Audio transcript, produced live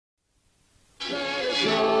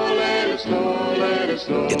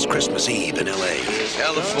It's Christmas Eve in L.A.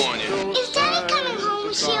 California. Is Daddy coming home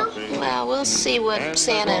with you? Well, we'll see what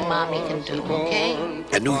Santa and Mommy can do, okay?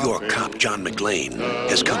 A New York cop, John McClane,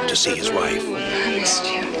 has come to see his wife. I missed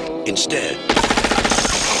you. Instead,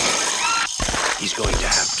 he's going to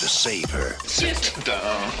have to save her. Sit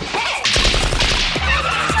down.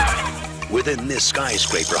 Within this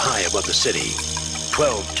skyscraper high above the city,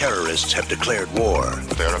 12 terrorists have declared war.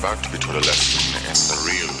 They're about to be taught a lesson in the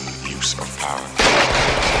real use of power.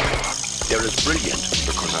 They're as brilliant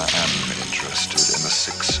Because I am interested in the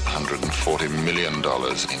 $640 million in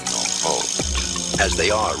your vault. as they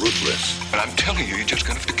are ruthless. But I'm telling you, you're just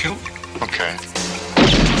gonna have to kill me. Okay.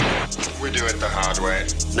 We do it the hard way.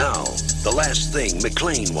 Now, the last thing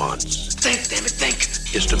McClane wants Think, damn it,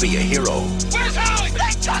 think. is to be a hero. Where's Howie?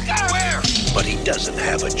 Hey, Tucker! Where? But he doesn't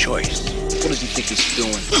have a choice. What does he think he's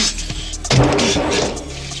doing?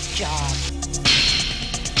 Job.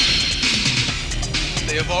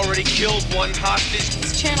 They have already killed one hostage.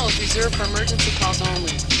 This channel is reserved for emergency calls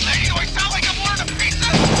only. Lady, do I sound like I'm one of the pieces?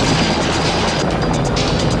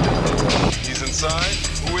 He's inside?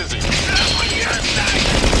 Who is he? That's what you're inside.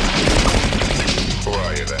 Who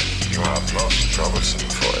are you then? You are most troublesome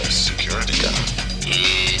for a security guard.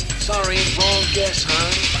 Sorry, wrong guess,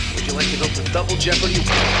 hon. Would you like to go for double jeopardy? Do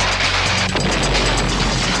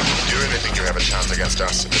you really think you have a chance against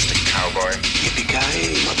us, Mr. Cowboy?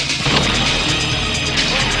 Yippee-ki-yay, mother.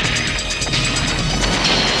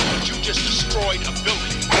 You just destroyed a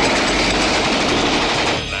building.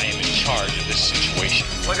 I am in charge of this situation.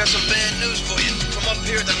 I got some bad news for you. From up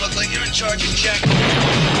here, that look like you're in charge of Jack.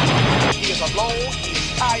 He is alone, he is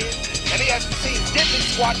tired, and he hasn't seen diddly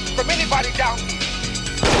squat from anybody down here.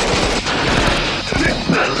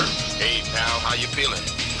 Hey, pal, how you feeling?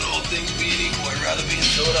 All things being equal, I'd rather be in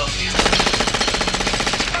Philadelphia.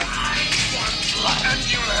 I want blood, and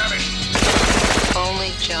you have it.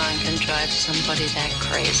 Only John can drive somebody that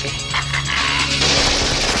crazy.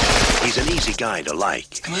 He's an easy guy to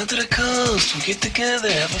like Come out to the coast, we'll get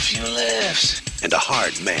together, have a few laughs. and a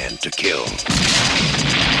hard man to kill.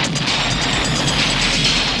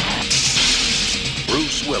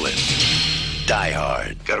 Bruce Willis, Die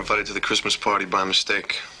Hard. Got invited to the Christmas party by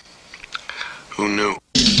mistake. Who knew?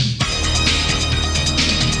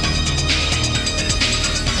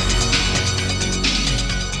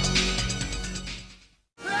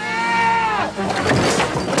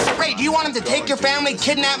 Ray, do you want him to take your family,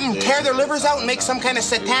 kidnap them, tear their livers out, and make some kind of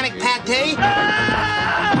satanic pate?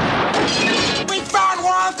 We found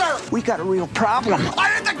Walter! We got a real problem.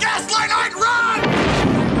 I hit the gas line, I'd run!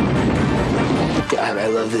 God, I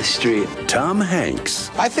love this street. Tom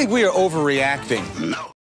Hanks. I think we are overreacting. No.